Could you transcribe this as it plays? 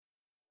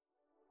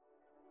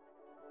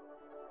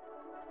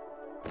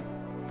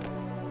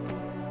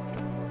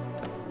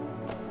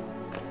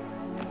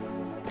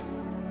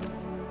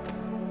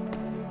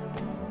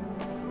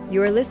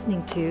You are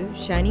listening to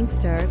Shining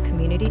Star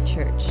Community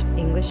Church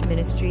English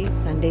Ministries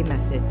Sunday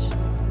Message.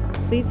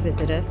 Please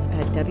visit us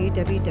at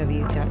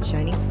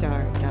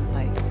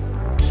www.shiningstar.life.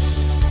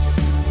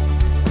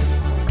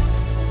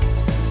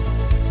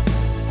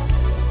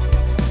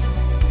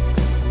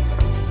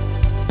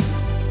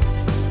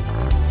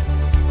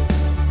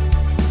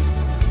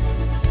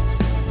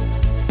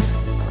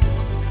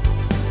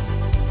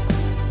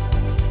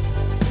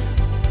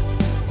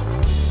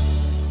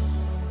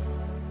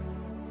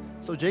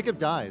 So Jacob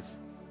dies.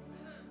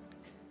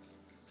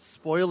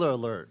 Spoiler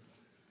alert.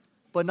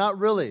 But not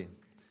really,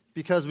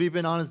 because we've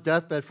been on his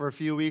deathbed for a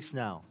few weeks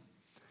now.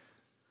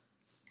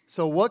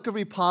 So what could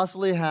we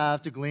possibly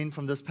have to glean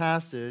from this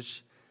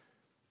passage?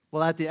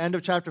 Well, at the end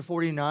of chapter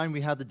 49,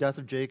 we have the death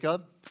of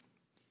Jacob.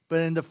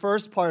 But in the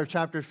first part of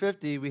chapter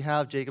 50, we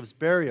have Jacob's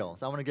burial.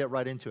 So I want to get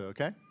right into it,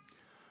 okay?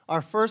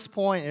 Our first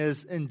point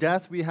is, in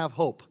death we have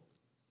hope.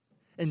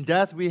 In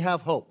death we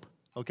have hope,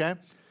 okay?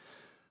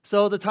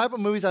 So the type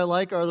of movies I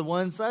like are the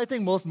ones I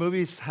think most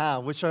movies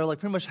have, which are like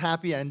pretty much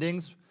happy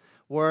endings,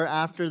 where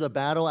after the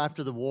battle,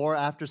 after the war,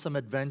 after some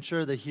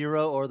adventure, the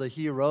hero or the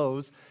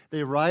heroes,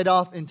 they ride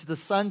off into the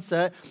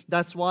sunset.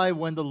 That's why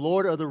when the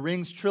Lord of the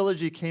Rings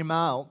trilogy came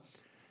out,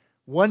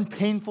 one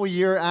painful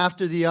year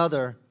after the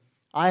other,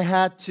 I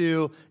had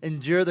to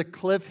endure the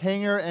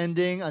cliffhanger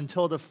ending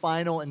until the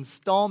final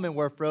installment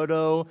where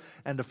Frodo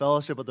and the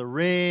Fellowship of the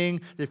Ring,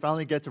 they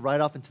finally get to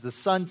ride off into the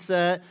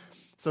sunset,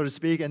 so to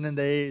speak, and then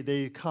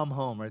they come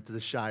home, right, to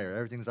the Shire.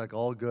 Everything's like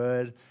all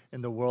good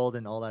in the world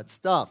and all that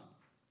stuff.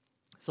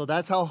 So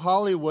that's how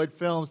Hollywood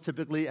films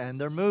typically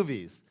end their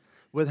movies,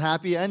 with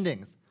happy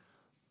endings.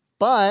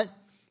 But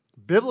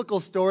biblical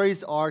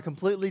stories are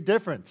completely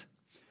different.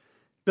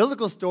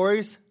 Biblical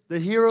stories, the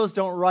heroes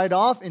don't ride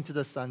off into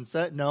the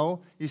sunset.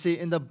 No, you see,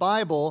 in the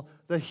Bible,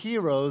 the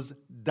heroes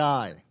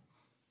die.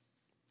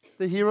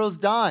 The heroes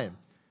die.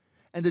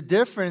 And the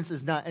difference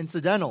is not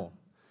incidental.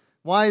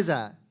 Why is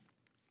that?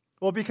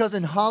 Well, because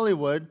in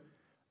Hollywood,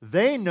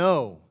 they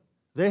know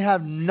they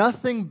have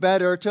nothing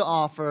better to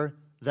offer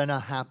than a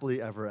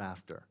happily ever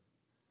after.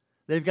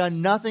 They've got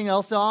nothing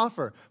else to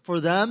offer. For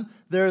them,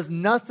 there is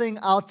nothing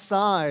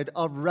outside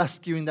of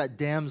rescuing that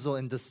damsel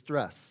in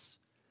distress.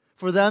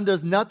 For them,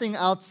 there's nothing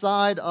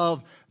outside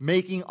of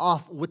making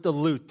off with the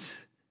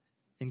loot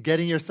and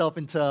getting yourself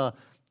into,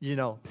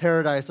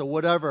 paradise or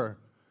whatever.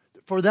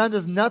 For them,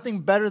 there's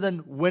nothing better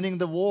than winning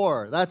the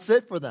war. That's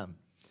it for them.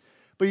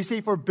 But you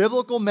see, for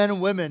biblical men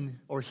and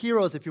women, or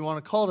heroes if you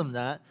want to call them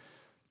that,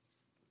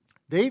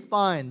 they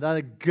find that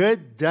a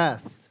good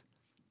death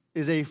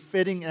is a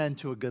fitting end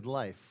to a good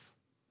life.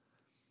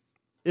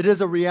 It is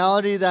a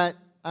reality that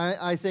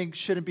I think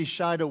shouldn't be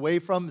shied away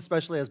from,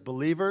 especially as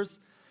believers.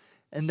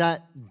 And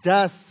that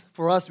death,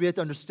 for us, we have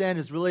to understand,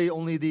 is really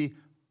only the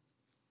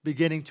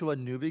beginning to a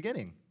new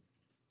beginning.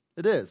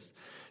 It is.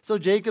 So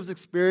Jacob's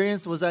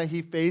experience was that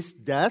he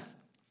faced death,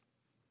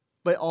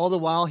 but all the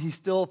while, he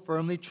still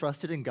firmly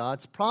trusted in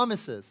God's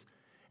promises.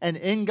 And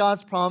in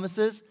God's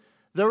promises,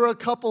 there were a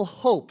couple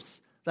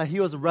hopes that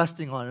he was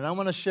resting on. And I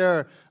want to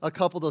share a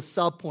couple of those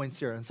sub-points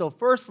here. And so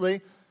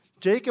firstly,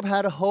 Jacob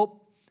had a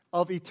hope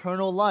of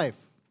eternal life.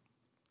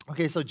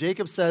 Okay, so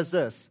Jacob says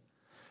this.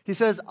 He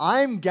says,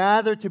 I'm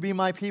gathered to be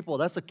my people.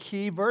 That's a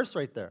key verse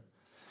right there.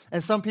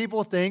 And some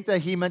people think that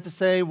he meant to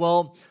say,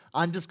 well,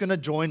 I'm just going to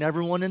join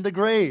everyone in the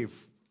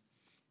grave.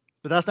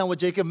 But that's not what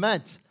Jacob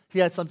meant. He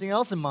had something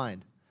else in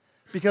mind.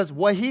 Because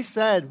what he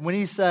said when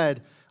he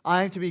said,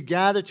 I am to be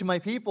gathered to my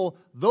people,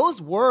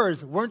 those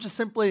words weren't just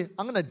simply,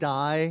 I'm going to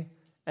die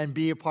and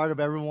be a part of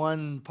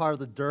everyone, part of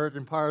the dirt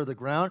and part of the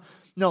ground.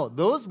 No,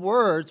 those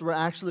words were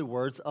actually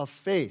words of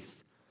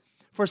faith.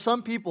 For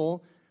some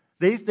people,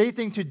 they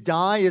think to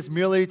die is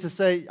merely to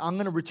say, I'm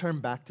going to return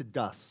back to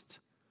dust.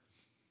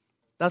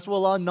 That's what a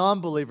lot of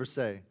non-believers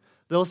say.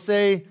 They'll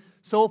say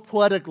so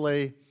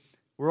poetically,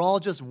 we're all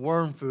just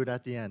worm food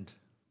at the end,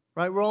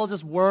 right? We're all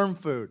just worm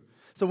food.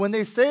 So when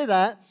they say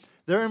that,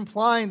 they're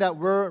implying that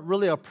we're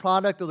really a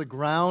product of the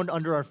ground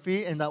under our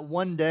feet and that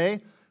one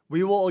day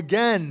we will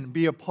again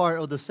be a part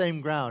of the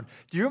same ground.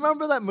 Do you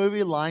remember that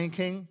movie Lion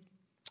King?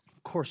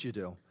 Of course you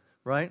do,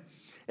 right?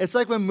 It's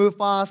like when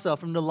Mufasa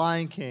from the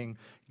Lion King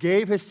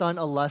gave his son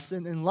a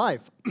lesson in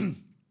life.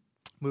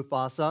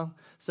 Mufasa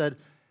said,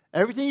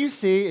 everything you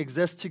see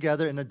exists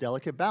together in a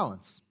delicate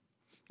balance.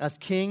 As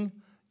king,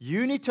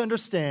 you need to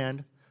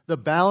understand the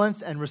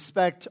balance and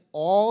respect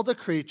all the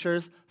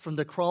creatures from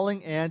the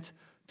crawling ant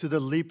to the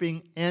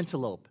leaping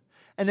antelope.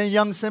 And then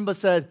young Simba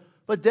said,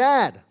 but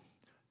Dad,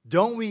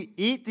 don't we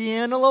eat the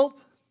antelope?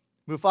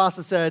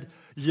 Mufasa said,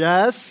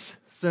 yes,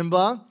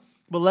 Simba,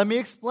 but let me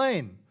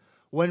explain.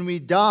 When we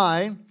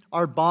die,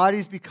 our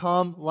bodies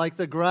become like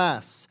the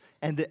grass,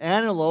 and the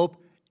antelope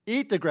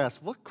eat the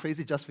grass. What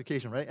crazy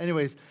justification, right?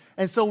 Anyways,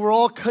 and so we're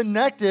all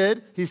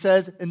connected, he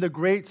says, in the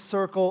great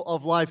circle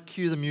of life.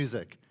 Cue the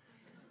music.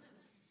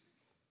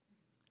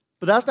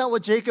 But that's not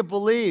what Jacob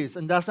believes,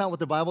 and that's not what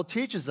the Bible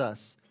teaches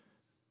us.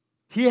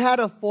 He had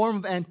a form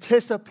of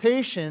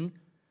anticipation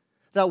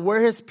that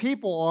where his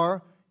people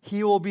are,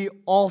 he will be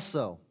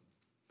also.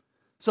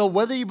 So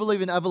whether you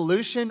believe in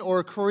evolution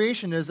or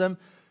creationism,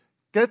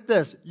 get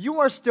this,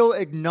 you are still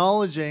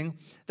acknowledging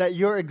that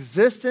your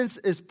existence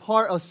is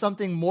part of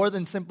something more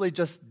than simply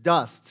just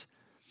dust.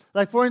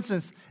 Like for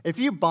instance, if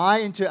you buy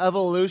into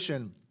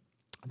evolution,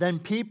 then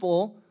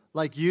people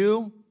like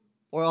you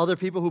or other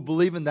people who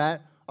believe in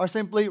that are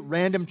simply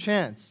random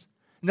chance.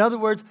 In other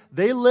words,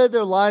 they live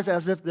their lives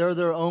as if they're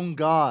their own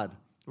God,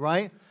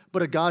 right?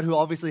 But a God who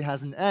obviously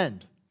has an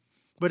end.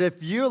 But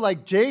if you're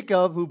like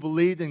Jacob, who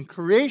believed in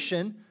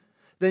creation,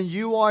 then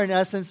you are in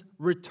essence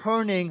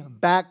returning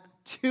back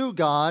to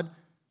God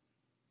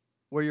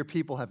where your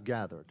people have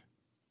gathered.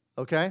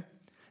 Okay?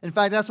 In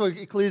fact, that's what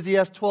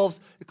Ecclesiastes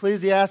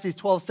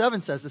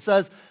 12:7 says. It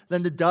says,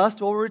 then the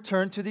dust will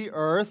return to the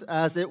earth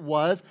as it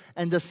was,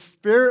 and the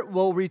spirit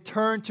will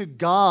return to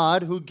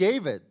God who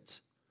gave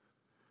it.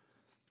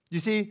 You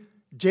see,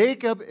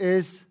 Jacob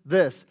is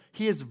this.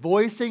 He is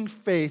voicing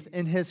faith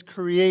in his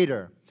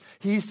Creator.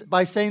 He's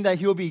by saying that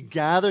he will be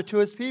gathered to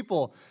his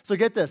people. So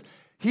get this.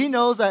 He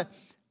knows that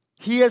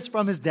he is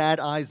from his dad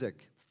Isaac,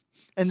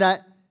 and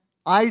that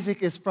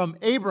Isaac is from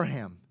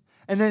Abraham.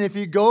 And then if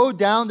you go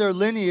down their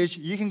lineage,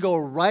 you can go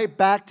right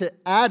back to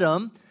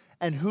Adam.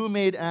 And who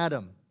made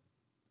Adam?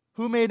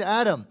 Who made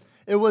Adam?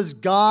 It was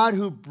God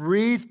who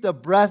breathed the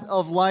breath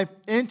of life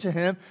into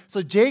him.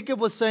 So Jacob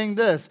was saying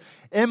this,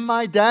 in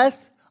my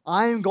death,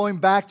 I am going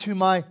back to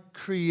my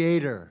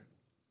Creator,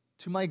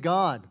 to my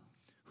God,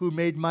 who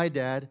made my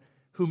dad,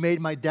 who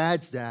made my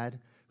dad's dad,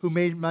 who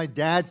made my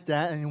dad's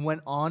dad, and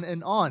went on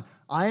and on.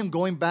 I am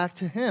going back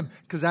to him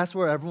because that's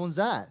where everyone's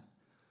at.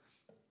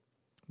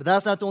 But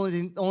that's not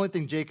the only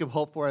thing Jacob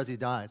hoped for as he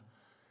died.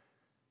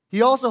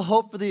 He also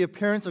hoped for the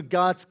appearance of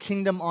God's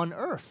kingdom on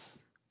earth.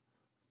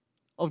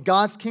 Of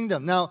God's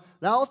kingdom. Now,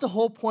 that was the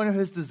whole point of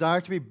his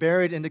desire to be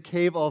buried in the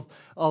cave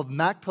of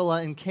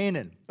Machpelah in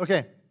Canaan.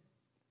 Okay,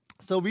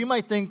 so we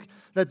might think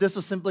that this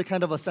was simply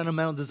kind of a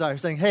sentimental desire,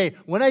 saying, hey,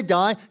 when I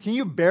die, can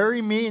you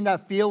bury me in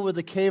that field with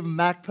the cave of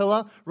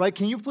Machpelah, right?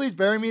 Can you please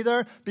bury me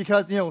there?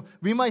 Because,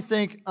 we might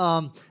think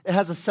it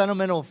has a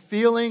sentimental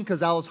feeling because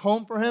that was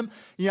home for him.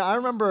 I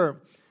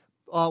remember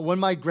when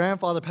my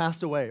grandfather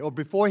passed away, or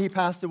before he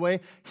passed away,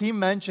 he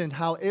mentioned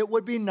how it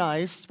would be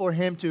nice for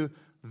him to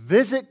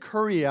visit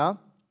Korea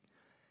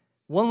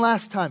one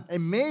last time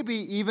and maybe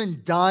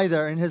even die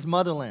there in his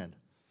motherland.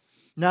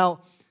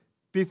 Now,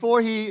 the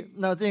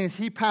thing is,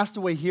 he passed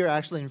away here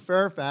actually in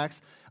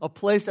Fairfax, a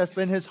place that's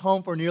been his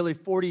home for nearly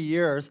 40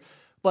 years.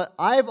 But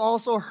I've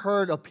also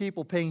heard of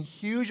people paying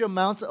huge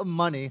amounts of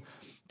money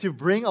to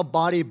bring a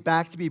body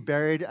back to be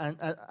buried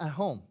at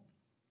home,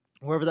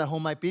 wherever that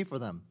home might be for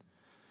them.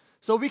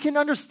 So we can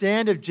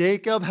understand if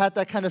Jacob had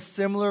that kind of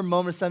similar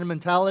moment of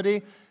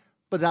sentimentality,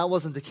 but that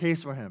wasn't the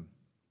case for him.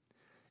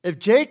 If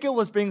Jacob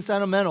was being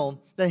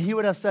sentimental, then he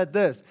would have said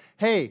this,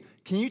 hey,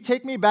 can you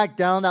take me back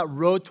down that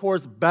road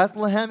towards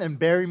Bethlehem and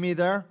bury me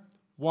there?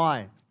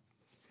 Why?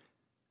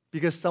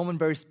 Because someone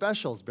very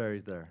special is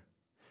buried there.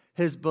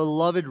 His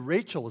beloved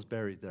Rachel was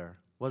buried there,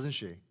 wasn't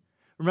she?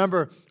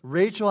 Remember,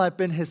 Rachel had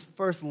been his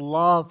first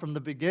love from the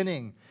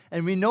beginning.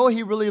 And we know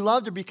he really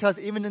loved her because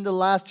even in the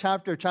last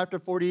chapter, chapter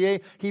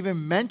 48, he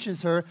even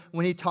mentions her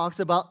when he talks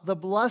about the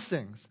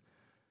blessings.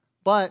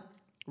 But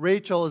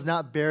Rachel is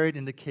not buried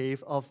in the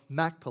cave of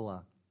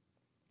Machpelah.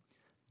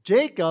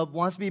 Jacob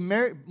wants to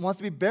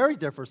be buried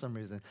there for some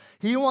reason.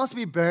 He wants to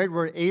be buried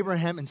where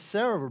Abraham and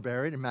Sarah were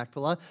buried in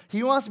Machpelah.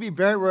 He wants to be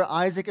buried where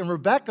Isaac and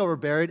Rebekah were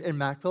buried in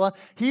Machpelah.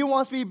 He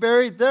wants to be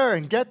buried there.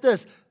 And get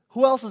this,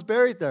 who else was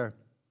buried there?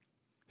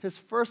 His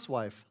first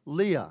wife,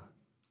 Leah.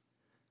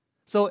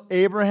 So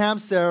Abraham,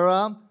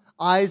 Sarah,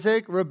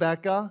 Isaac,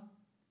 Rebekah,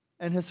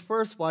 and his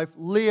first wife,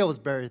 Leah, was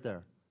buried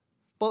there.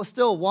 But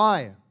still,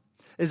 why?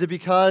 Is it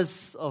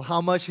because of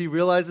how much he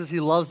realizes he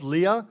loves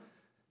Leah?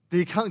 Did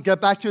he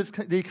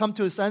come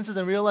to his senses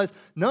and realize,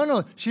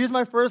 no, she's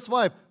my first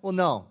wife? Well,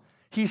 no.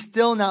 He's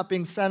still not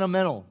being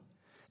sentimental.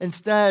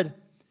 Instead,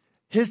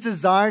 his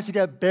desire to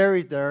get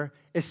buried there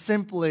is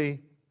simply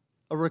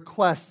a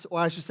request, or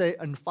I should say,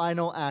 a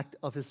final act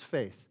of his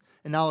faith.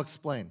 And I'll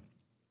explain.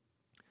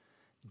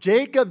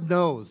 Jacob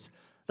knows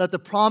that the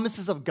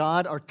promises of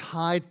God are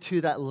tied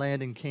to that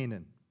land in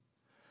Canaan.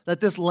 That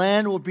this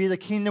land will be the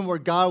kingdom where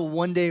God will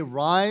one day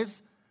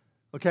rise.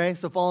 Okay,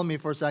 so follow me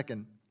for a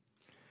second.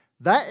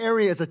 That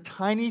area is a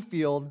tiny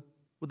field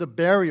with a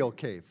burial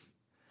cave.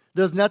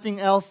 There's nothing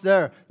else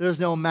there. There's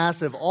no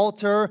massive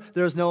altar.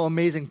 There's no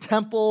amazing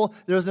temple.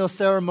 There's no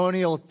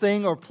ceremonial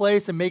thing or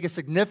place to make it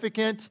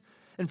significant.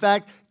 In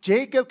fact,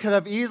 Jacob could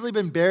have easily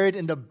been buried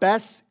in the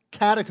best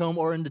catacomb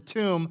or in the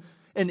tomb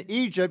in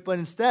Egypt, but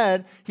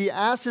instead, he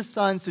asked his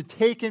sons to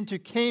take him to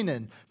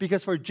Canaan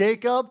because for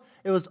Jacob,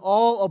 it was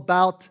all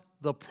about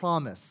the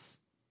promise.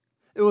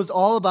 It was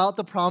all about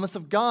the promise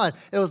of God.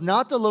 It was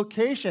not the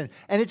location.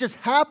 And it just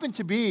happened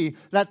to be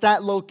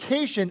that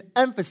location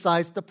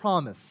emphasized the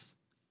promise.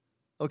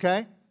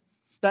 Okay?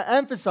 That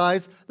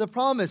emphasized the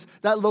promise.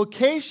 That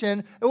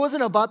location, it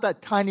wasn't about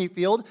that tiny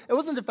field. It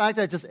wasn't the fact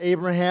that just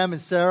Abraham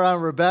and Sarah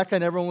and Rebekah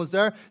and everyone was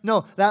there.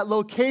 No, that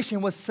location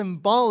was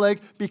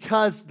symbolic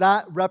because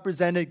that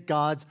represented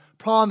God's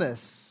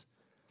promise.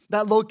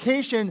 That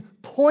location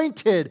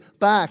pointed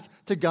back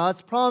to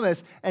God's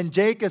promise. And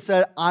Jacob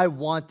said, I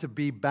want to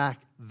be back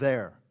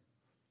there.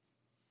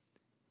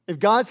 If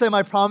God said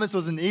my promise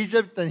was in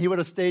Egypt, then he would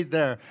have stayed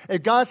there.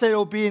 If God said it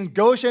would be in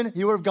Goshen,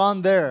 he would have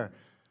gone there.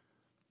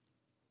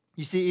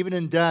 You see, even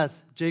in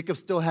death, Jacob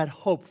still had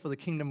hope for the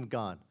kingdom of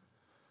God.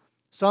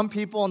 Some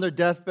people on their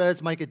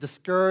deathbeds might get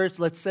discouraged.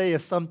 Let's say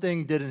if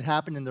something didn't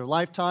happen in their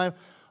lifetime.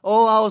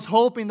 Oh, I was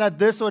hoping that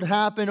this would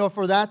happen or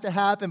for that to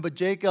happen. But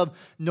Jacob,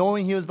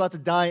 knowing he was about to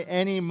die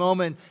any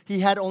moment, he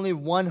had only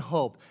one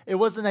hope. It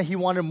wasn't that he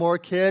wanted more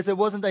kids. It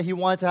wasn't that he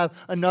wanted to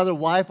have another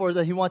wife or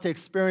that he wanted to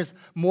experience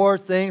more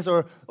things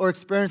or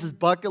experience his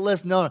bucket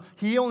list. No,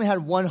 he only had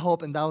one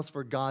hope, and that was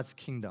for God's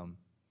kingdom.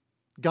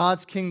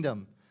 God's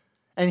kingdom.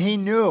 And he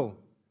knew,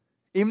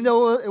 even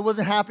though it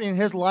wasn't happening in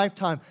his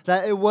lifetime,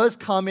 that it was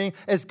coming,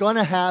 it's going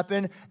to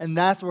happen, and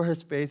that's where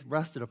his faith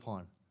rested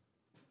upon.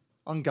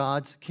 On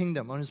God's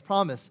kingdom, on his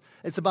promise.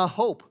 It's about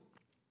hope.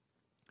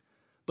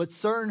 But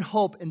certain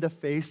hope in the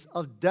face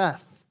of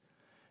death.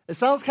 It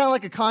sounds kind of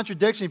like a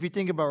contradiction if you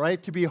think about it,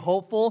 right? To be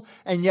hopeful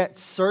and yet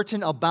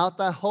certain about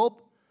that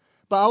hope.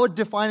 But I would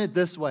define it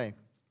this way.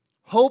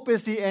 Hope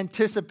is the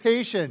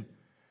anticipation.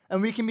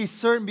 And we can be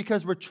certain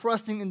because we're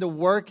trusting in the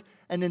work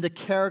and in the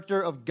character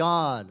of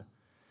God.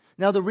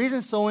 Now, the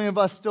reason so many of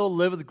us still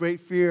live with great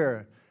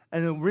fear,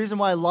 and the reason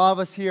why a lot of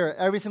us here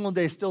every single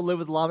day still live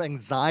with a lot of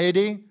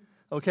anxiety,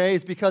 okay,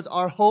 is because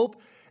our hope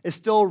is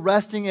still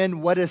resting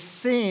in what is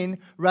seen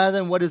rather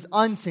than what is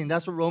unseen.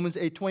 That's what Romans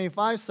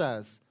 8:25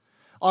 says.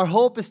 Our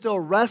hope is still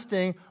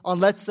resting on,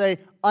 let's say,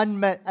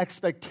 unmet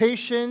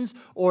expectations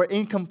or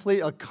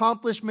incomplete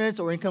accomplishments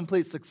or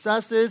incomplete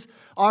successes.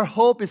 Our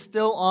hope is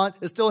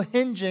still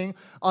hinging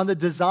on the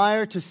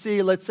desire to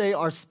see, let's say,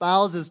 our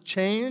spouses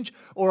change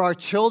or our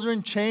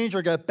children change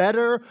or get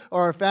better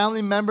or our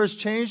family members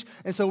change.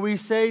 And so we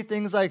say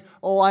things like,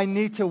 oh, I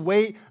need to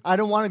wait. I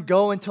don't want to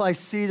go until I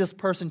see this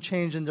person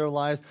change in their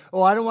lives.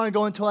 Oh, I don't want to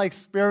go until I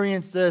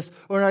experience this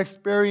or I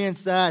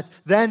experience that.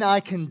 Then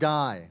I can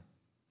die.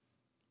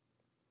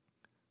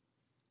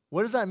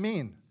 What does that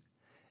mean?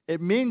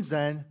 It means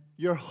then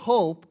your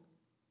hope,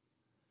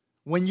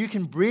 when you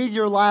can breathe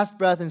your last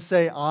breath and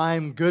say,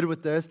 I'm good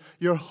with this,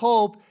 your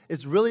hope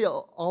is really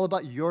all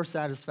about your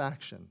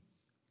satisfaction.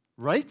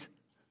 Right?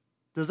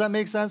 Does that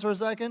make sense for a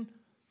second?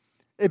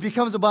 It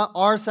becomes about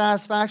our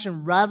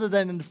satisfaction rather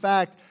than in the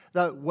fact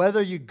that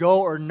whether you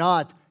go or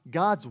not,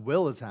 God's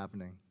will is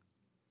happening.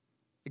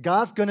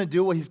 God's going to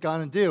do what he's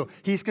going to do.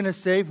 He's going to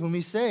save whom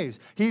he saves.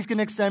 He's going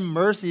to extend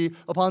mercy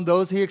upon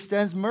those he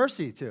extends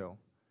mercy to.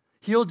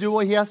 He'll do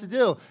what he has to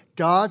do.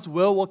 God's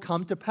will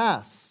come to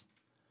pass.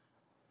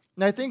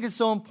 And I think it's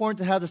so important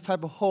to have this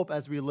type of hope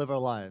as we live our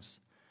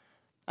lives.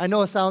 I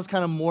know it sounds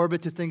kind of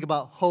morbid to think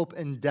about hope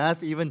and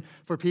death, even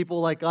for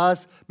people like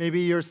us.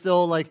 Maybe you're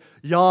still like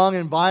young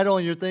and vital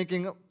and you're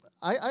thinking,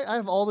 I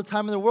have all the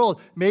time in the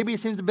world. Maybe it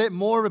seems a bit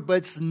morbid, but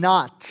it's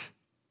not.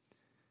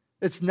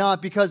 It's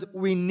not, because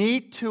we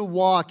need to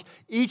walk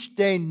each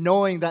day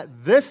knowing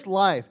that this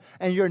life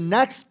and your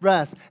next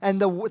breath and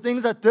the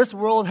things that this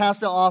world has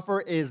to offer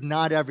is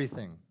not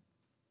everything.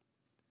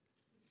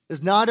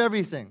 It's not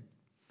everything.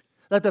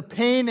 That the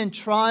pain and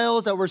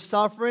trials that we're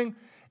suffering,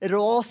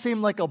 it'll all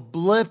seem like a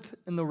blip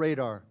in the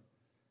radar.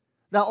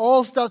 That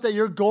all stuff that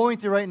you're going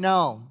through right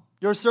now,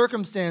 your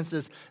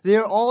circumstances,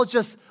 they're all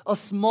just a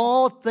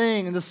small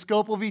thing in the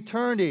scope of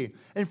eternity.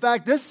 In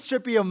fact, this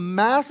should be a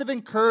massive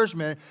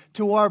encouragement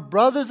to our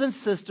brothers and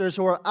sisters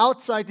who are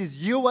outside these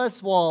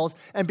U.S. walls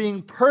and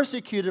being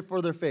persecuted for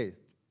their faith.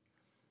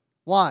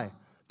 Why?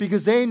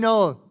 Because they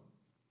know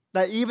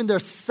that even their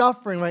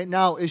suffering right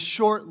now is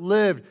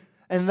short-lived,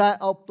 and that,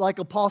 like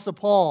Apostle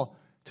Paul,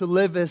 to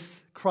live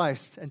is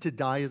Christ and to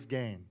die is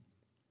gain.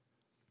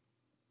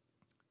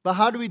 But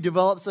how do we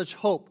develop such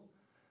hope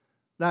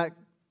that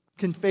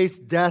can face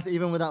death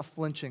even without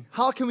flinching?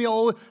 How can we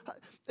all,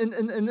 in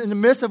the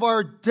midst of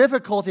our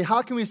difficulty,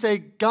 how can we say,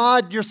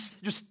 God, you're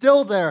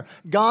still there.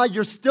 God,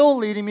 you're still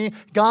leading me.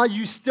 God,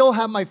 you still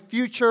have my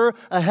future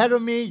ahead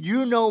of me.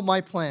 You know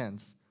my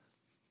plans.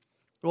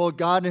 Well,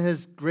 God in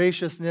his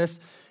graciousness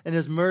and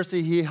his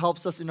mercy, he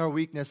helps us in our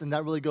weakness, and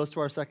that really goes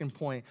to our second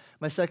point.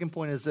 My second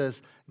point is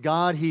this: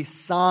 God, he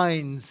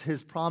signs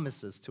his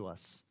promises to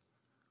us.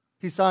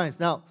 He signs.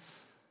 Now,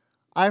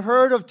 I've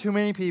heard of too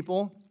many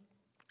people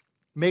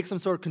make some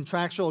sort of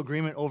contractual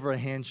agreement over a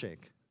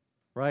handshake,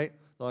 right?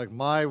 Like,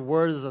 my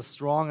word is as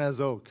strong as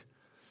oak.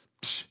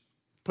 Psh,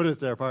 put it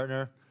there,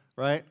 partner,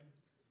 right?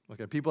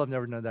 Okay, people have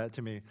never done that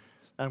to me.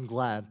 I'm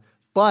glad.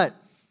 But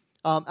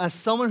as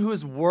someone who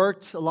has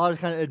worked a lot of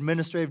kind of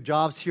administrative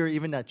jobs here,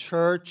 even at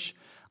church,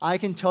 I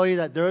can tell you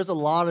that there's a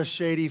lot of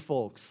shady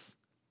folks,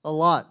 a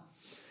lot.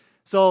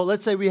 So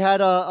let's say we had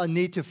a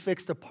need to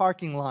fix the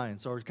parking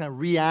lines or kind of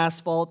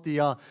re-asphalt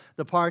the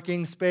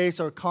parking space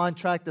or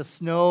contract a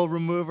snow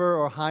remover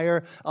or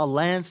hire a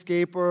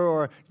landscaper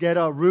or get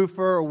a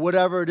roofer or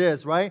whatever it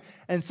is, right?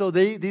 And so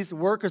these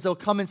workers, they'll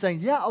come in saying,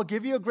 yeah, I'll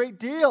give you a great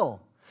deal.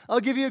 I'll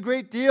give you a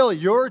great deal.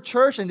 Your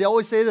church, and they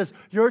always say this,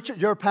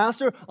 you're a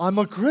pastor, I'm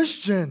a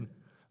Christian.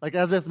 Like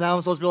as if now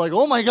I'm supposed to be like,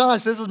 oh my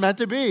gosh, this is meant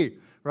to be,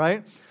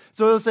 right?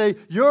 So they'll say,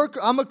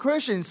 I'm a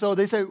Christian. So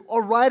they say,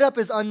 a write-up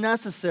is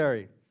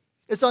unnecessary.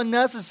 It's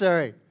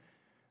unnecessary.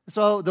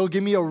 So they'll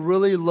give me a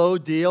really low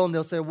deal, and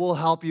they'll say, we'll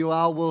help you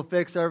out, we'll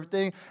fix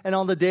everything. And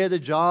on the day of the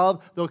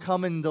job, they'll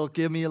come and they'll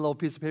give me a little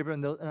piece of paper,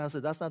 and I say,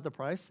 that's not the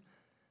price.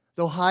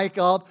 They'll hike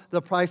up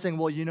the price saying,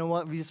 well, you know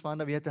what? We just found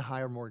out we had to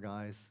hire more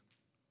guys.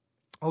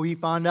 Or we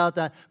found out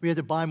that we had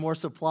to buy more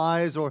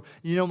supplies. Or,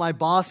 my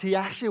boss, he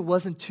actually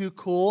wasn't too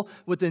cool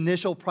with the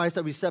initial price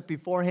that we set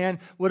beforehand.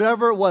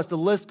 Whatever it was, the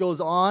list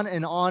goes on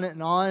and on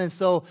and on. And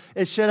so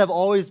it should have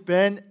always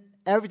been,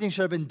 everything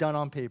should have been done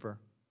on paper.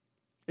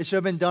 It should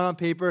have been done on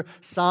paper,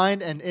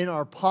 signed and in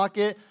our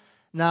pocket.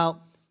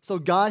 Now, so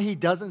God, he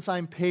doesn't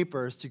sign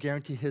papers to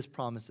guarantee his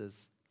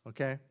promises,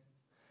 okay?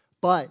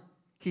 But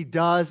he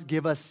does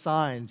give us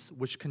signs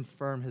which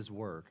confirm his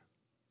word.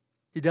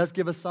 He does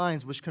give us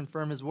signs which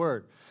confirm his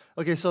word.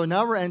 Okay, so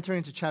now we're entering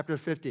into chapter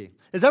 50.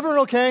 Is everyone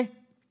okay?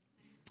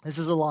 This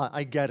is a lot.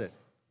 I get it.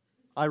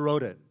 I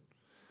wrote it.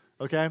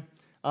 Okay?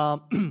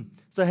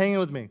 So hang in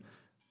with me.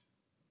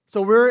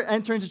 So we're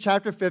entering into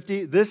chapter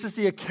 50. This is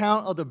the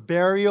account of the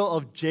burial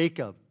of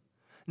Jacob.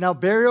 Now,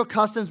 burial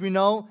customs, we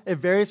know, it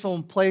varies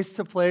from place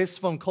to place,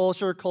 from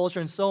culture to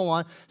culture, and so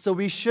on. So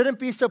we shouldn't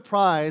be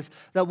surprised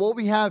that what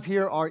we have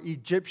here are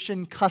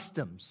Egyptian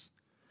customs.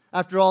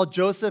 After all,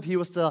 Joseph, he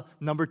was the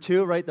number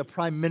 2, right? The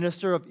prime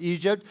minister of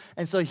Egypt.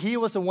 And so he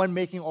was the one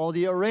making all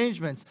the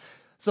arrangements.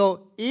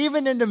 So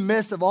even in the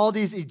midst of all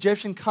these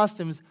Egyptian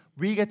customs,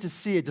 we get to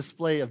see a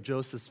display of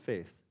Joseph's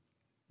faith.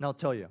 And I'll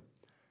tell you.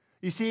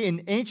 You see,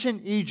 in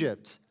ancient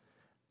Egypt,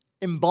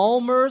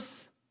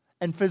 embalmers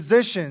and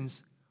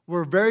physicians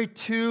were very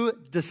two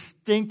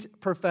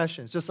distinct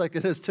professions, just like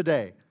it is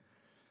today.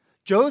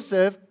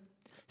 Joseph,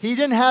 he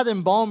didn't have the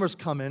embalmers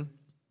come in.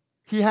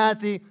 He had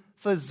the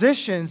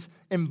physicians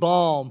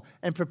embalm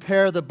and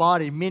prepare the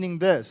body, meaning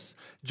this.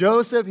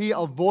 Joseph, he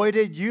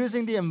avoided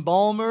using the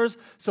embalmers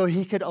so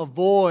he could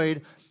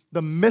avoid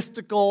the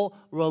mystical,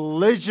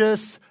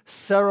 religious,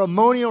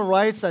 ceremonial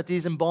rites that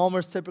these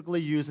embalmers typically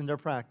use in their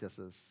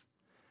practices.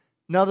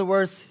 In other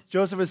words,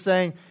 Joseph is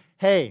saying,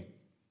 hey,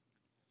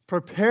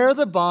 prepare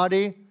the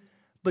body,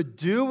 but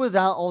do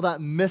without all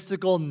that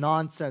mystical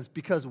nonsense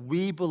because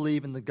we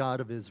believe in the God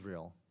of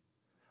Israel.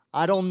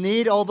 I don't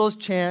need all those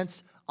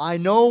chants. I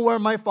know where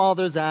my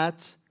Father's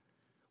at.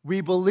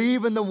 We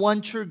believe in the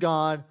one true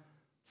God,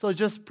 so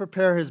just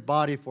prepare his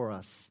body for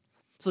us.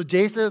 So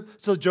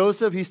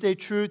Joseph, he stayed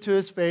true to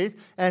his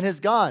faith and his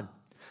God.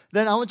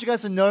 Then I want you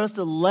guys to notice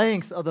the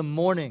length of the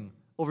mourning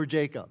over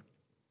Jacob.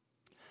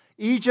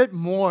 Egypt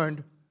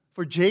mourned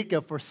for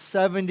Jacob for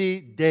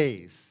 70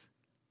 days.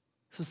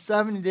 So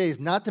 70 days,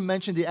 not to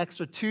mention the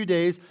extra 2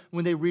 days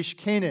when they reached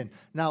Canaan.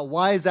 Now,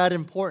 why is that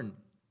important?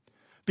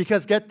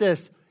 Because get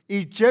this,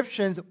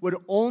 Egyptians would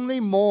only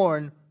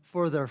mourn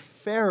for their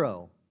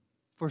Pharaoh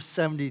for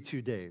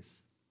 72 days.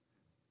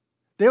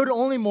 They would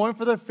only mourn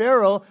for their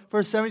Pharaoh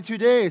for 72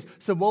 days.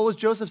 So what was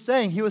Joseph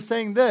saying? He was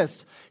saying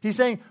this. He's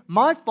saying,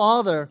 my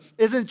father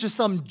isn't just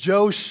some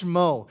Joe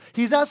Schmo.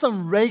 He's not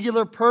some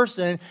regular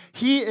person.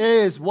 He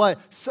is what?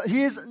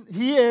 He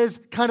is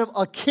kind of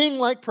a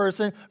king-like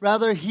person.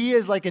 Rather, he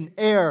is like an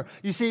heir.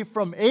 You see,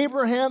 from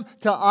Abraham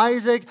to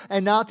Isaac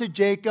and now to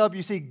Jacob,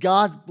 you see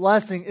God's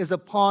blessing is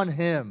upon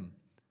him.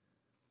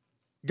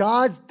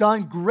 God's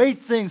done great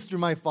things through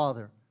my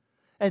father.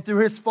 And through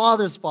his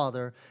father's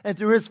father, and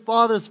through his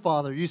father's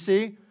father, you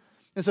see?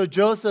 And so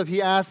Joseph,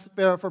 he asked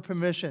Pharaoh for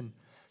permission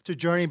to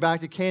journey back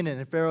to Canaan.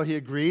 And Pharaoh, he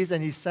agrees,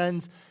 and he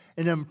sends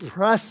an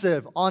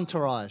impressive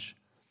entourage.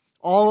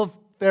 All of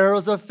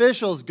Pharaoh's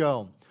officials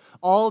go.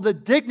 All of the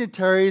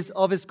dignitaries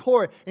of his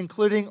court,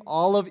 including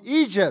all of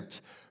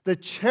Egypt, the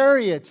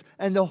chariots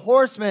and the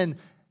horsemen,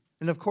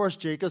 and of course,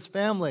 Jacob's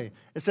family.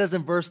 It says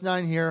in verse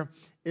 9 here,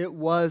 it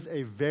was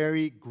a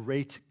very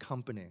great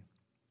company.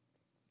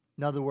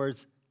 In other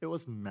words, it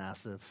was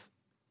massive.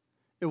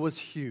 It was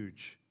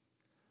huge.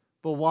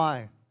 But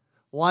why?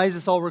 Why is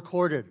this all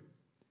recorded?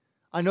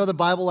 I know the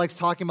Bible likes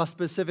talking about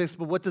specifics,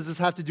 but what does this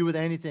have to do with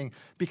anything?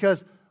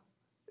 Because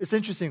it's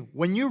interesting.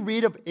 When you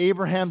read of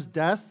Abraham's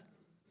death,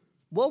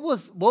 what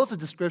was the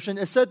description?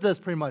 It said this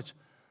pretty much.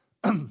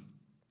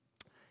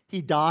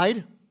 He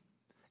died,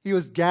 he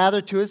was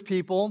gathered to his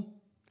people,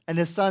 and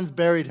his sons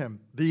buried him.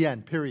 The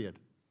end, period.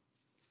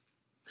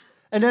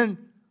 And then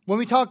when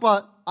we talk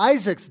about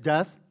Isaac's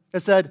death, it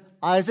said,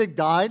 Isaac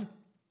died,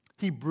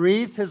 he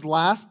breathed his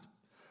last,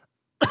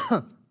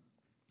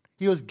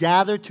 he was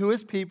gathered to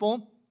his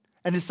people,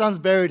 and his sons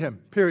buried him,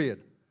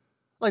 period.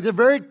 Like, they're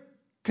very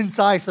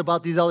concise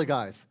about these other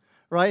guys,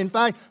 right? In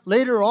fact,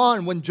 later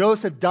on, when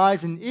Joseph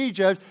dies in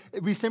Egypt,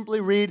 we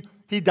simply read,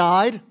 he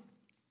died,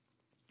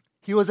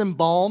 he was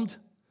embalmed,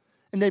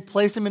 and they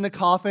placed him in a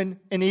coffin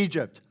in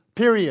Egypt,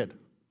 period.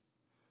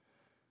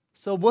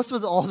 So what's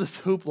with all this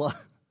hoopla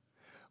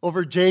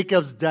over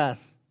Jacob's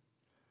death?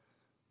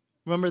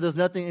 Remember, there's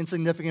nothing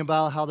insignificant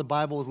about how the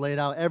Bible is laid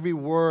out. Every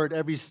word,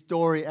 every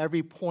story,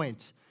 every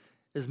point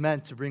is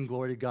meant to bring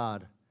glory to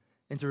God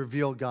and to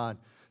reveal God.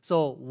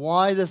 So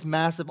why this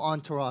massive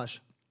entourage?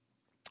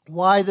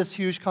 Why this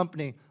huge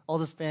company, all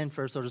this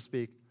fanfare, so to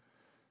speak?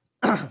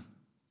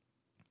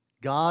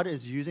 God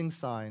is using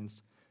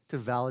signs to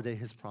validate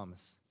his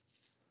promise.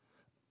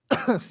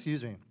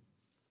 Excuse me.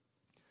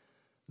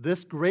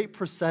 This great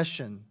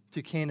procession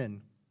to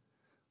Canaan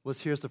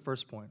here's the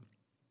first point,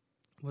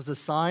 was a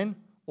sign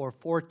or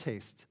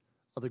foretaste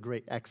of the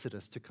great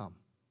exodus to come.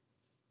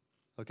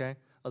 Okay?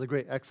 Of the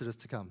great exodus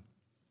to come.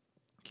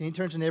 Can you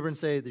turn to your neighbor and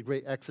say, the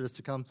great exodus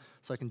to come,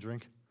 so I can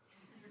drink?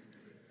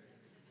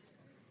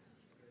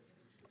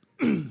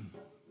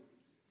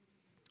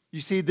 You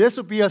see, this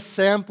would be a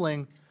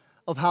sampling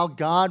of how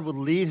God would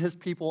lead his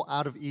people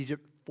out of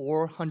Egypt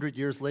 400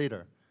 years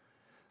later.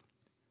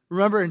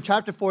 Remember in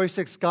chapter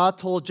 46, God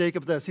told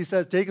Jacob this.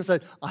 Jacob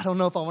said, I don't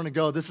know if I want to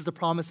go. This is the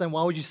promised land.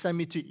 Why would you send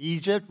me to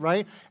Egypt,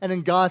 right? And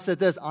then God said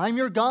this, I'm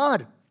your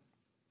God,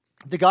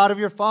 the God of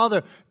your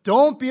father.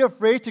 Don't be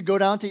afraid to go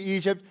down to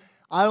Egypt.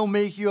 I will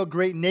make you a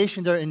great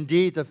nation there.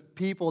 Indeed, the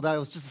people that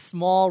was just a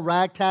small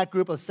ragtag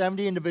group of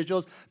 70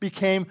 individuals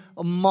became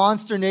a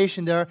monster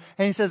nation there.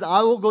 And he says,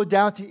 I will go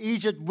down to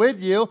Egypt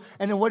with you.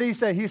 And then what did he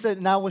say? He said,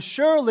 and I will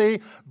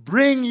surely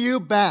bring you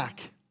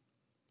back,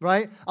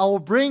 right? I will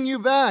bring you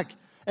back.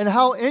 And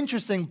how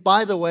interesting,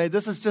 by the way,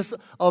 this is just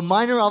a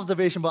minor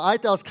observation, but I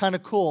thought it was kind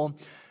of cool,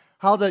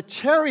 how the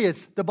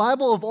chariots, the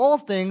Bible of all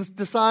things,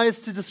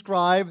 decides to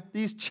describe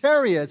these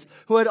chariots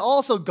who had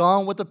also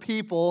gone with the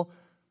people.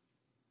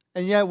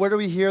 And yet, where do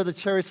we hear the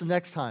chariots the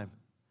next time?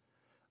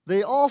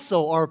 They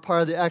also are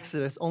part of the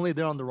Exodus, only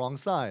they're on the wrong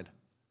side,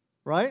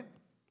 right?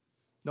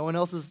 No one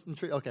else is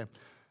intrigued? Okay.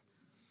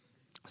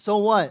 So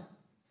what?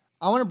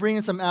 I want to bring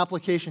in some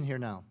application here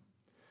now.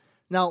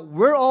 Now,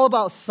 we're all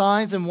about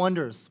signs and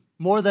wonders.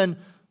 More than,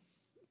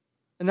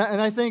 and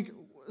I think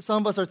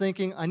some of us are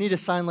thinking, I need a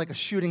sign like a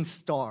shooting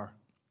star,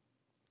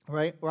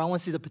 right? Or I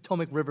want to see the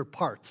Potomac River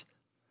part,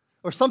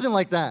 or something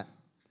like that.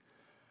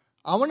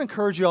 I want to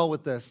encourage you all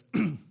with this.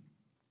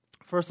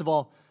 First of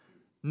all,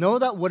 know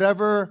that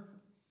whatever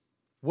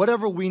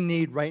we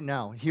need right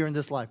now, here in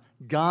this life,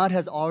 God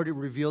has already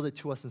revealed it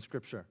to us in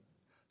Scripture,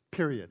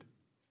 period.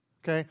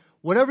 Okay?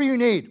 Whatever you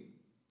need,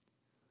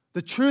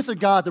 the truth of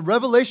God, the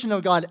revelation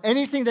of God,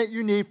 anything that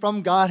you need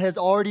from God has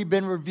already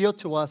been revealed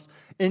to us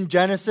in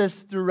Genesis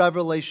through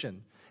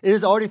Revelation. It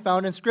is already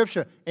found in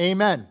Scripture.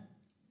 Amen.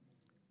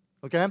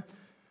 Okay?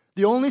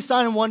 The only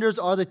sign and wonders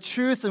are the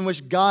truth in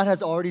which God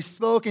has already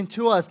spoken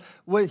to us,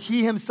 what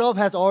he himself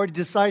has already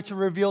decided to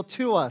reveal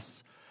to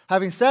us.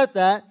 Having said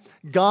that,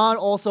 God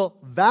also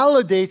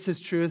validates his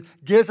truth,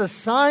 gives us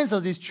signs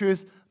of these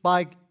truths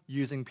by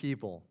using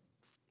people.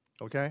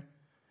 Okay?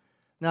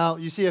 Now,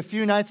 you see, a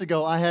few nights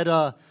ago, I had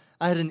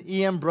an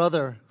EM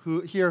brother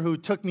who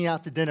took me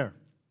out to dinner.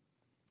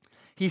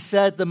 He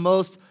said it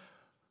was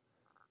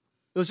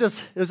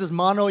just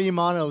mano y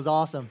mano. It was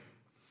awesome.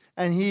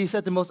 And he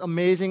said the most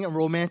amazing and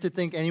romantic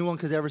thing anyone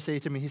could ever say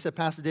to me. He said,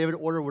 Pastor David,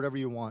 order whatever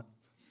you want.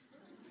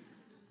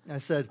 And I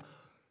said,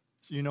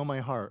 you know my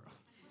heart.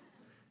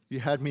 You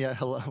had me at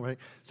hello, right?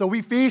 So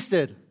we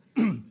feasted.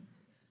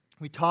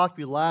 We talked,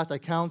 we laughed, I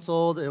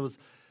counseled. It was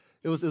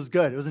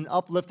good. It was an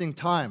uplifting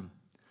time.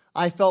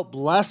 I felt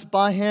blessed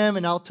by him,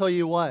 and I'll tell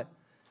you what.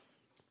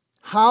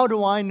 How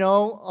do I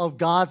know of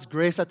God's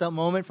grace at that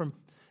moment?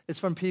 It's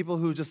from people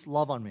who just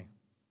love on me.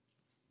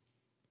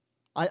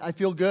 I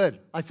feel good.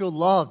 I feel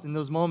loved in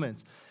those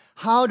moments.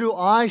 How do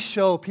I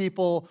show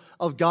people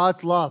of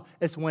God's love?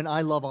 It's when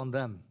I love on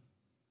them.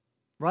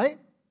 Right?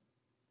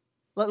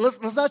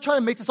 Let's not try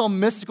to make this all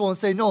mystical and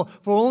say, no,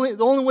 the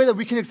only way that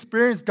we can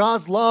experience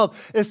God's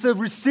love is to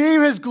receive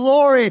his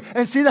glory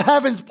and see the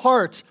heavens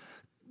part.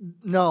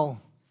 No.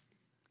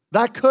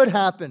 That could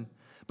happen.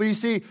 But you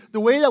see, the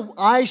way that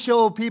I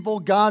show people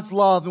God's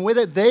love, and the way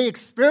that they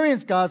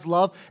experience God's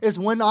love, is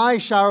when I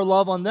shower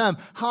love on them.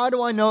 How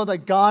do I know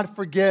that God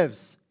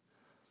forgives?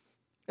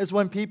 It's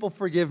when people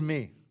forgive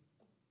me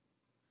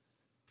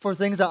for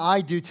things that I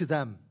do to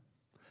them.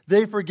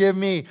 They forgive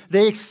me.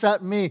 They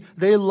accept me.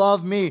 They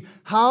love me.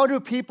 How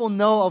do people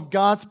know of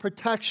God's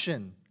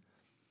protection?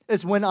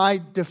 It's when I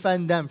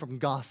defend them from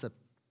gossip.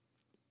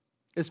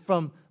 It's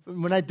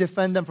when I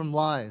defend them from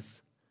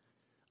lies.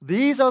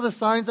 These are the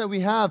signs that we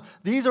have.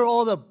 These are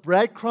all the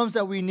breadcrumbs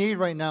that we need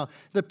right now.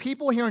 The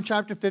people here in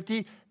chapter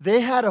 50,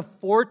 they had a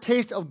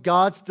foretaste of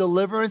God's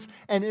deliverance,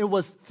 and it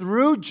was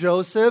through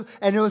Joseph,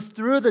 and it was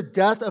through the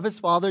death of his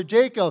father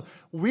Jacob.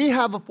 We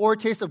have a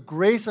foretaste of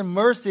grace and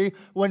mercy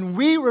when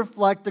we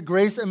reflect the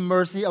grace and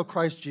mercy of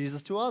Christ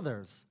Jesus to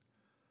others.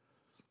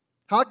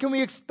 How can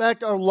we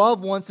expect our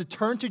loved ones to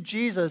turn to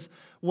Jesus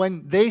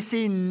when they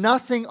see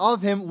nothing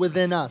of him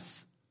within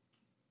us?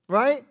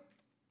 Right?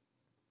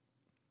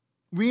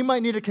 We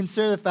might need to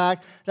consider the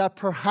fact that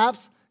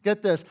perhaps,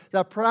 get this,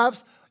 that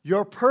perhaps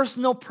your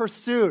personal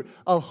pursuit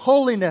of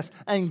holiness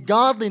and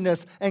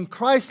godliness and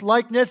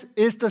Christ-likeness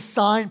is the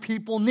sign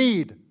people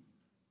need.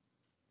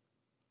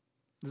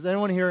 Is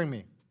anyone hearing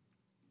me?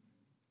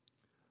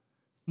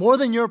 More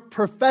than your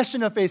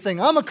profession of faith saying,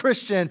 I'm a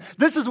Christian,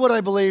 this is what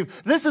I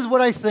believe, this is what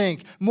I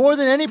think. More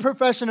than any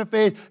profession of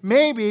faith,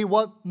 maybe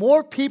what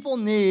more people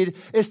need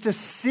is to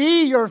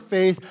see your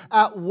faith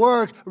at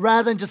work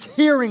rather than just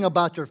hearing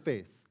about your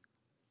faith.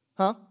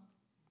 Huh?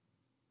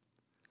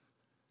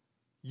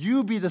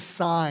 You be the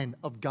sign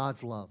of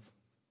God's love.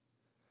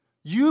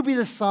 You be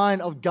the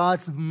sign of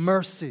God's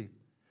mercy.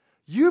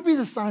 You be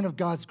the sign of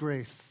God's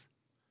grace.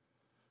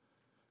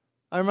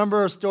 I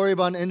remember a story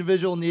about an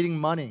individual needing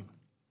money.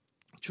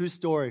 True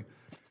story.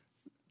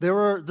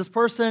 This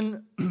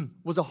person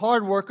was a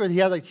hard worker. He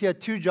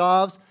had 2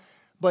 jobs,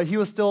 but he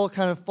was still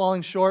kind of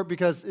falling short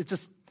because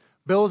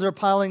bills are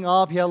piling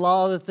up. He had a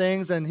lot of other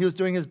things, and he was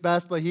doing his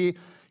best, but he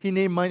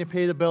needed money to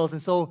pay the bills.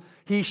 And so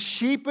he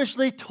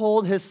sheepishly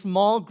told his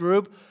small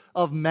group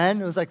of men,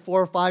 it was like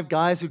 4 or 5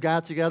 guys who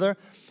got together,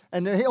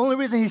 and the only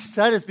reason he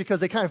said it is because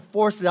they kind of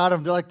forced it out of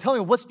him. They're like, tell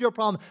me, what's your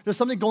problem? There's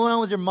something going on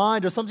with your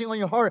mind. There's something on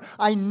your heart.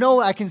 I know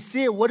it. I can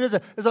see it. What is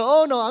it? It's like,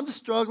 oh, no, I'm just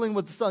struggling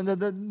with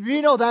something.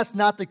 You know that's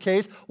not the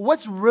case.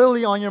 What's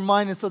really on your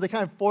mind? And so they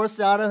kind of forced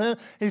it out of him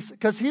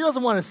because he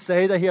doesn't want to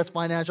say that he has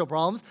financial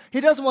problems.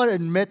 He doesn't want to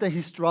admit that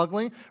he's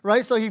struggling,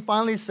 right? So he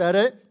finally said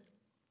it.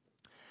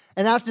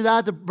 And after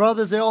that, the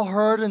brothers, they all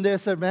heard, and they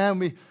said, man,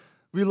 we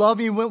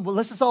love you. Well,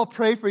 let's just all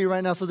pray for you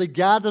right now. So they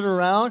gathered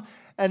around.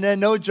 And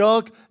then, no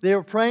joke, they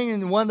were praying,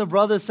 and one of the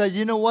brothers said,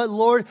 you know what,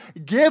 Lord,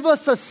 give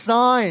us a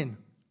sign.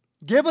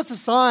 Give us a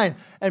sign.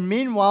 And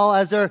meanwhile,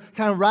 as they're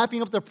kind of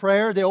wrapping up their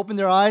prayer, they opened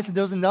their eyes, and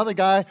there was another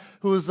guy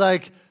who was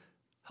like,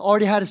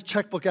 already had his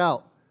checkbook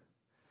out.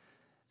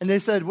 And they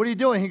said, what are you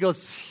doing? He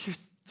goes,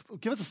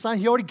 give us a sign.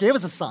 He already gave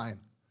us a sign.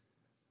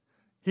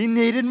 He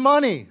needed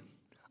money.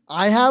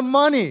 I have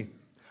money.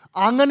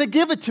 I'm going to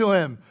give it to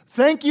him.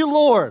 Thank you,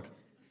 Lord.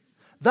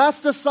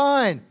 That's the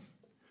sign.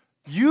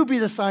 You be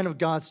the sign of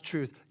God's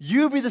truth.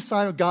 You be the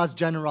sign of God's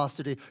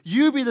generosity.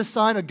 You be the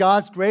sign of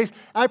God's grace.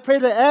 I pray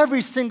that every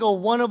single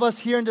one of us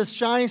here in this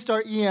Shining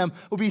Star EM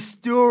will be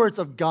stewards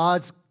of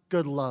God's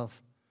good love.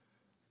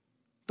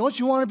 Don't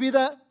you want to be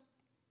that?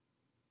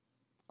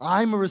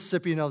 I'm a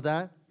recipient of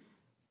that.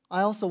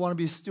 I also want to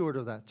be a steward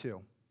of that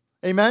too.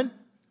 Amen?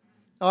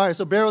 All right,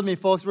 so bear with me,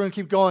 folks. We're going to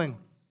keep going.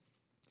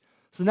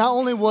 So not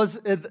only was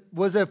it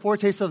a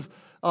foretaste of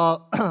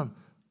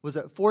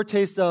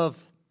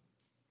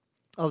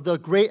of the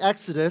great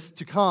Exodus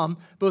to come,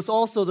 but it's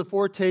also the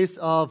foretaste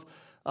of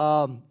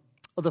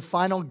the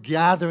final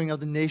gathering of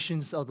the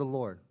nations of the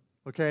Lord,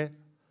 okay?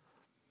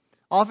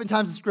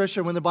 Oftentimes in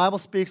Scripture, when the Bible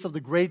speaks of the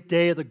great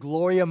day of the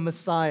glory of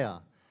Messiah,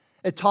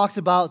 it talks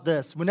about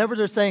this. Whenever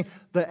they're saying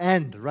the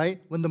end, right?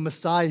 When the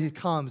Messiah he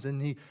comes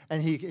and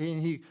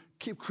he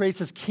creates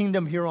his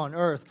kingdom here on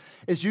earth,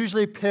 it's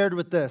usually paired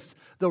with this,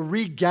 the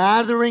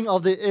regathering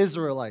of the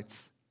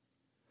Israelites.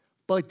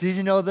 But did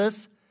you know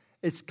this?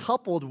 It's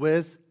coupled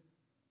with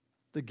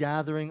the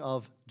gathering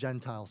of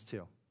Gentiles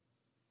too.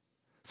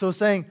 So it's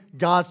saying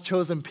God's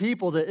chosen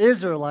people, the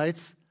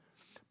Israelites,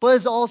 but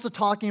it's also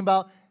talking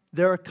about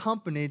they're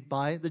accompanied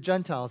by the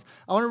Gentiles.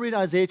 I want to read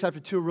Isaiah chapter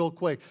 2 real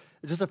quick,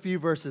 just a few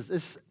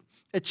verses.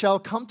 It shall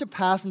come to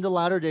pass in the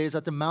latter days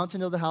that the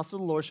mountain of the house of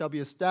the Lord shall be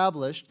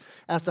established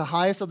as the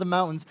highest of the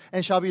mountains,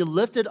 and shall be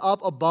lifted up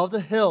above the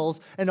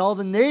hills, and all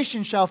the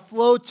nations shall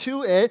flow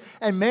to it,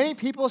 and many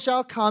people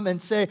shall come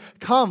and say,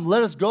 come,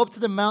 let us go up to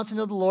the mountain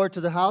of the Lord,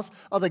 to the house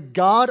of the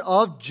God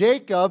of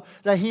Jacob,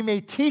 that he may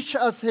teach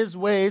us his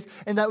ways,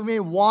 and that we may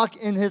walk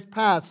in his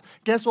paths.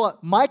 Guess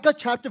what? Micah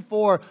chapter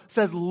 4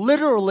 says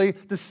literally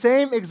the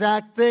same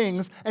exact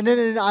things, and then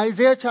in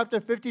Isaiah chapter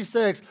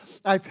 56,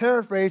 I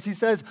paraphrase, he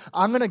says,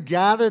 I'm going to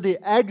gather the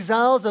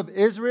exiles of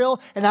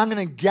Israel, and I'm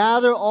going to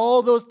gather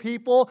all those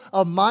people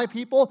of my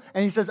people.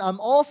 And he says, I'm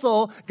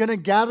also going to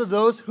gather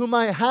those whom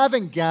I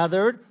haven't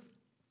gathered,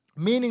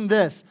 meaning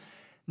this.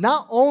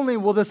 Not only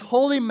will this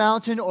holy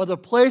mountain or the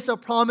place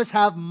of promise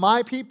have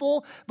my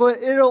people,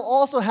 but it'll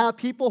also have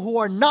people who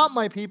are not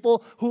my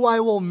people, who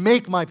I will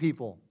make my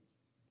people.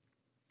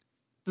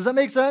 Does that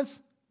make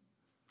sense?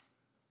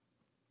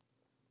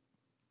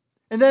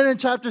 And then in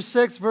chapter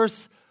 6,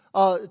 verse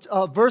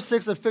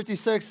 6 of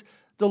 56,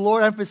 the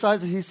Lord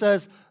emphasizes, he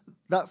says,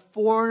 that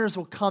foreigners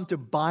will come to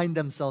bind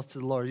themselves to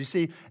the Lord. You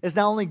see, it's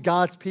not only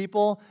God's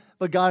people,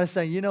 but God is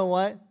saying, you know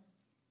what?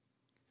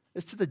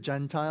 It's to the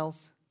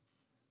Gentiles,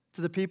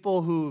 to the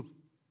people who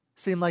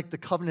seem like the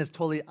covenant is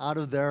totally out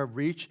of their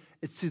reach.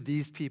 It's to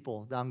these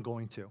people that I'm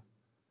going to.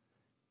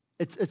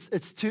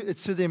 It's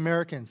to the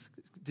Americans.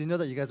 Do you know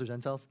that you guys are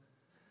Gentiles?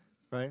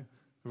 Right?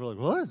 We're like,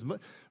 what?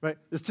 Right?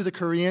 It's to the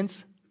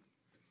Koreans.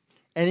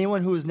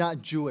 Anyone who is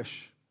not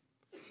Jewish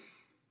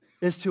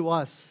is to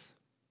us.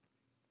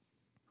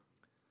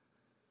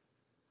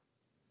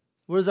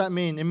 What does that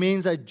mean? It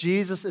means that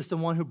Jesus is the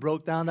one who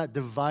broke down that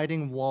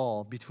dividing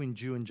wall between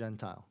Jew and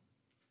Gentile.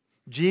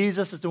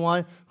 Jesus is the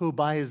one who,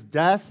 by his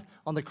death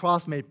on the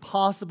cross, made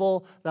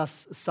possible the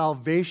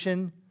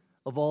salvation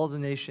of all the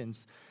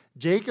nations.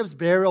 Jacob's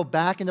burial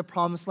back in the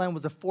promised land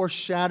was a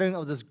foreshadowing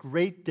of this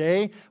great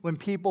day when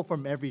people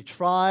from every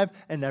tribe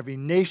and every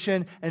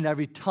nation and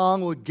every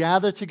tongue would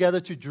gather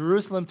together to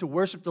Jerusalem to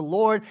worship the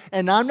Lord.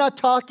 And I'm not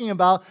talking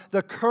about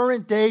the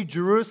current day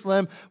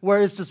Jerusalem where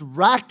it's just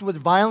racked with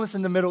violence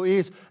in the Middle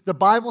East. The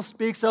Bible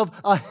speaks of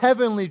a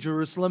heavenly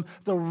Jerusalem,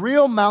 the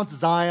real Mount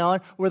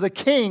Zion, where the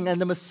King and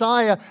the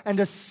Messiah and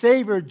the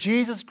Savior,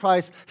 Jesus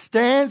Christ,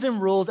 stands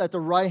and rules at the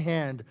right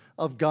hand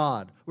of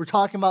God. We're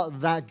talking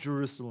about that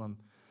Jerusalem.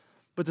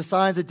 But the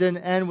signs, it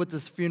didn't end with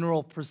this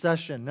funeral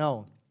procession.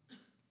 No.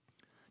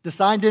 The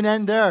sign didn't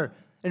end there.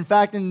 In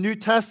fact, in the New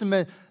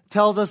Testament,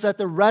 tells us that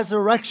the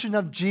resurrection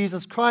of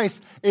Jesus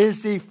Christ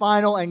is the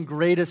final and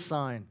greatest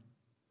sign.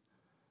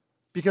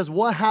 Because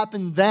what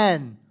happened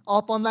then,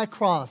 up on that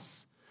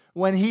cross,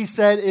 when he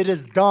said it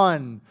is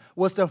done,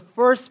 was the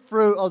first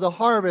fruit of the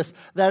harvest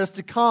that is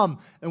to come.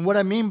 And what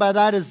I mean by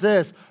that is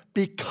this: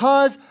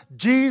 because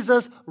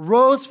Jesus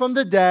rose from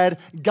the dead,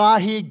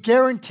 God, he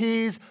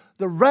guarantees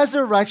the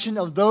resurrection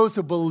of those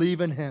who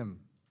believe in him.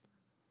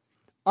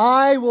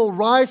 I will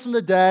rise from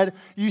the dead.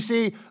 You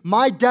see,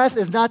 my death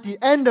is not the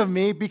end of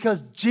me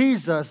because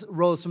Jesus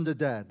rose from the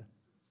dead.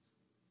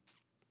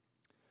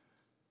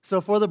 So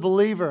for the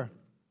believer,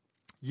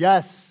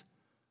 yes,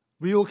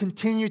 we will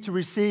continue to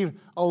receive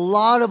a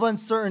lot of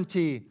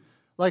uncertainty,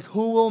 like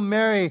who will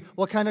marry,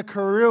 what kind of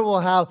career we'll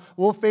have.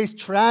 We'll face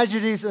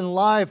tragedies in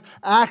life,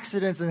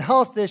 accidents and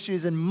health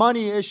issues and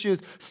money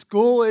issues,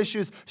 school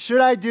issues. Should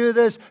I do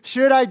this?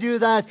 Should I do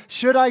that?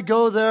 Should I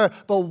go there?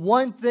 But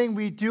one thing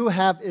we do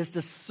have is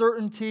the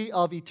certainty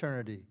of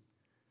eternity.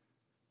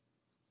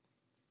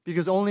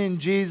 Because only in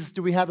Jesus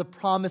do we have the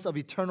promise of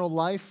eternal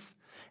life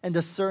and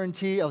the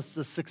certainty of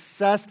the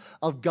success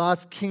of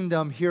God's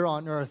kingdom here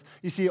on earth.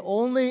 You see,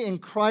 only in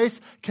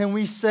Christ can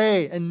we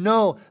say and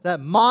know that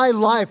my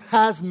life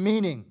has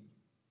meaning.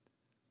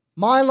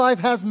 My life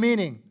has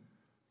meaning.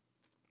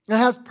 It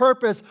has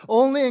purpose.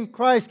 Only in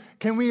Christ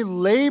can we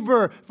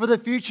labor for the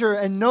future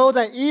and know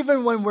that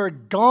even when we're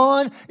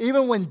gone,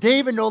 even when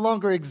David no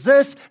longer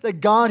exists, that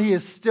God, he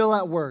is still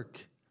at work.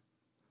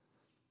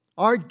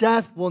 Our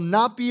death will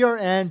not be our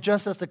end,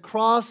 just as the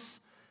cross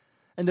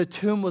and the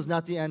tomb was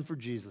not the end for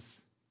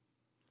Jesus.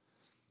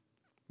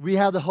 We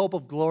have the hope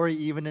of glory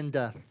even in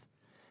death.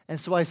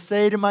 And so I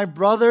say to my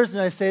brothers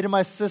and I say to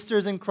my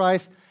sisters in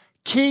Christ,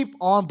 keep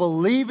on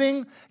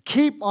believing,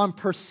 keep on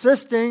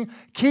persisting,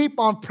 keep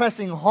on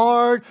pressing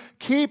hard,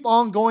 keep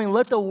on going.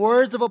 Let the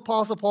words of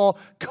Apostle Paul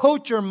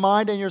coat your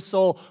mind and your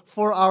soul,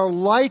 for our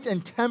light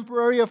and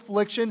temporary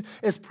affliction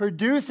is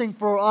producing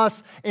for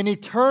us an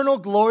eternal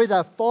glory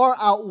that far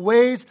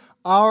outweighs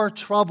our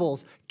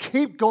troubles.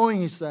 Keep going,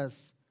 he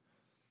says.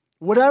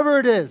 Whatever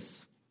it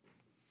is.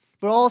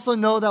 But also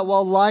know that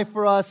while life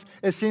for us,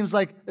 it seems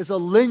like it's a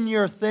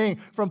linear thing.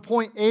 From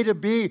point A to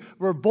B,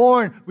 we're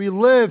born, we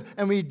live,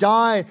 and we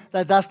die.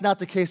 That's not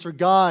the case for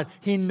God.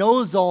 He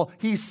knows all.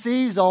 He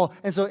sees all.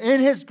 And so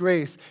in his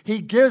grace,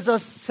 he gives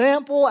us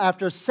sample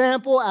after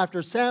sample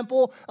after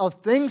sample of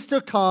things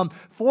to come,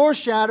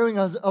 foreshadowing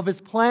of his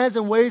plans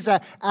and ways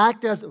that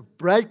act as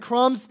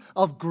breadcrumbs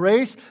of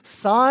grace,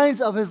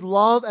 signs of his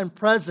love and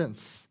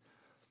presence.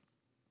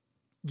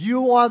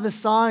 You are the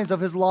signs of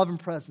his love and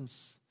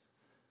presence.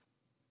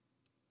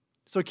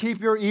 So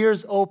keep your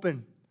ears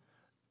open.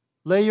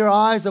 Lay your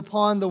eyes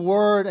upon the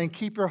word and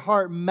keep your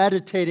heart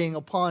meditating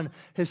upon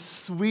his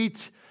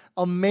sweet,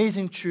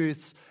 amazing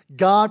truths.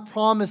 God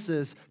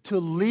promises to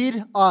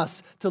lead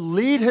us, to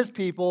lead his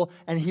people,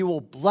 and he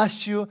will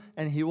bless you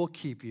and he will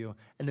keep you.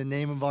 In the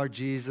name of our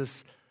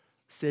Jesus,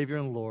 Savior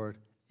and Lord,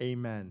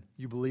 amen.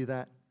 You believe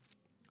that?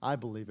 I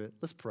believe it.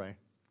 Let's pray.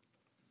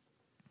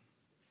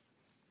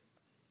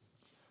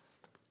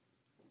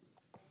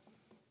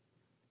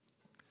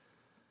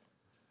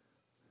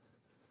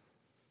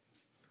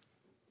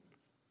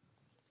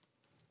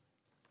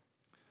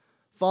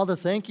 Father,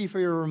 thank you for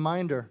your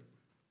reminder.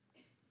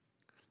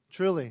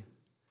 Truly.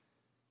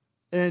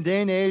 In a day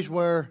and age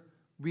where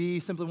we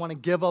simply want to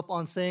give up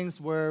on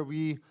things, where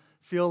we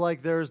feel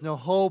like there is no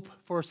hope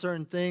for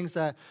certain things,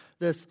 that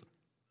this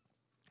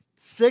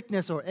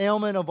sickness or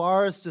ailment of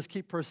ours just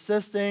keep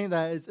persisting,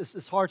 that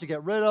it's hard to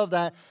get rid of,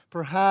 that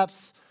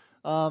perhaps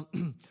that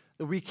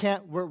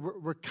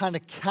we're kind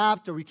of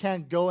capped, or we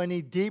can't go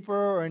any deeper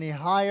or any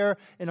higher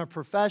in our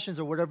professions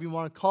or whatever you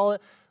want to call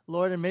it.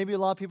 Lord, and maybe a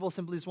lot of people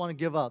simply just want to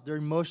give up. They're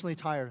emotionally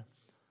tired.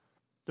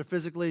 They're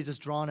physically just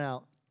drawn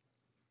out.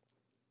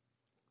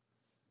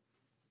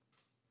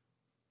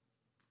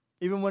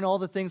 Even when all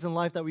the things in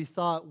life that we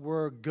thought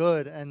were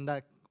good and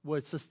that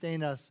would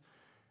sustain us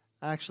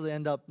actually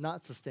end up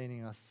not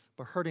sustaining us,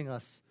 but hurting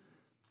us.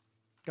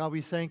 God,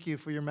 we thank you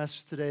for your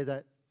message today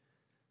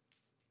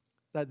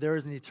that there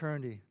is an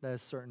eternity that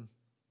is certain.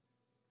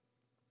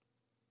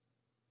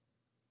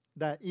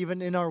 That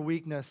even in our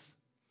weakness,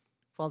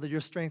 Father,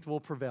 your strength will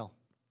prevail,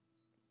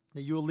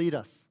 that you will lead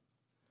us.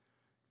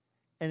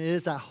 And it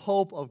is that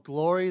hope of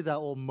glory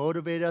that will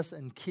motivate us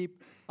and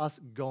keep us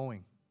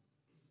going.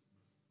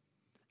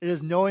 It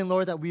is knowing,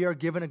 Lord, that we are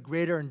given a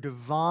greater and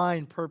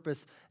divine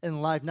purpose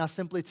in life, not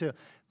simply to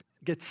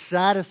get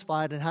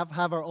satisfied and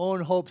have our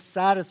own hope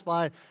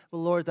satisfied, but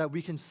Lord, that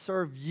we can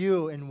serve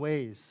you in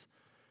ways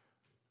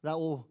that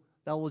will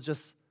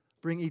just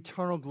bring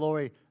eternal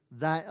glory.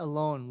 That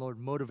alone, Lord,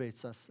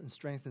 motivates us and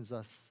strengthens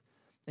us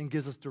and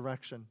gives us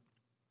direction.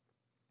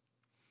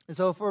 And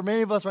so for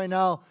many of us right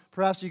now,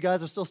 perhaps you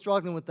guys are still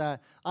struggling with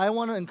that. I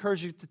want to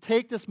encourage you to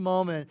take this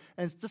moment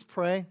and just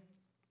pray.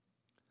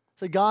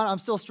 Say, God, I'm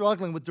still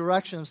struggling with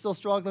direction. I'm still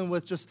struggling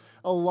with just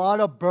a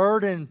lot of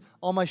burden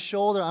on my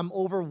shoulder. I'm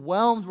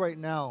overwhelmed right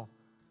now.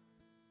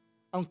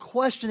 I'm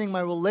questioning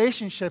my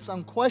relationships.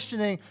 I'm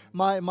questioning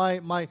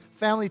my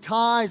family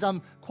ties.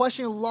 I'm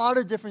questioning a lot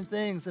of different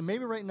things. And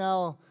maybe right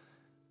now,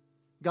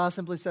 God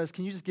simply says,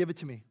 can you just give it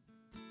to me?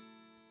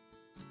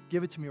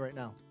 Give it to me right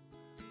now.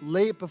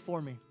 Lay it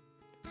before me.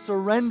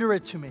 Surrender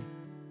it to me.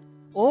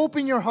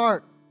 Open your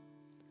heart.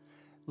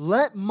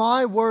 Let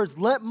my words,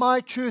 let my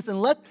truth,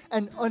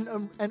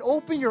 and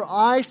open your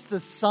eyes to the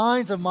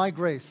signs of my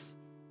grace.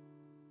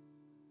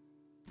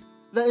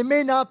 That it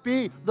may not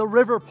be the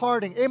river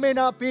parting. It may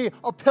not be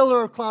a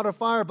pillar of cloud of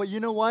fire, but you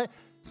know what?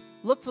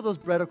 Look for those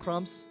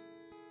breadcrumbs.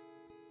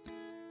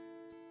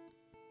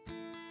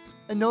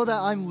 And know that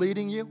I'm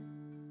leading you.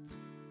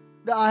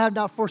 That I have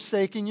not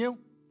forsaken you.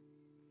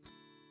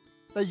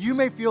 That you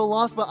may feel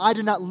lost, but I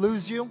did not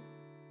lose you.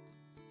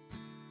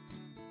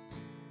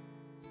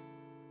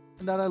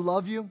 And that I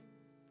love you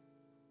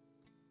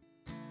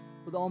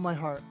with all my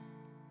heart.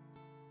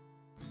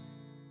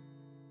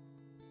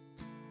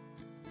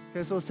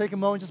 Okay, so let's take a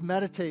moment, just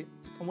meditate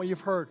on what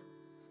you've heard.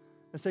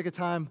 Let's take a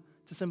time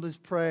to simply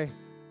pray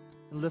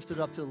and lift it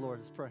up to the Lord.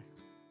 Let's pray.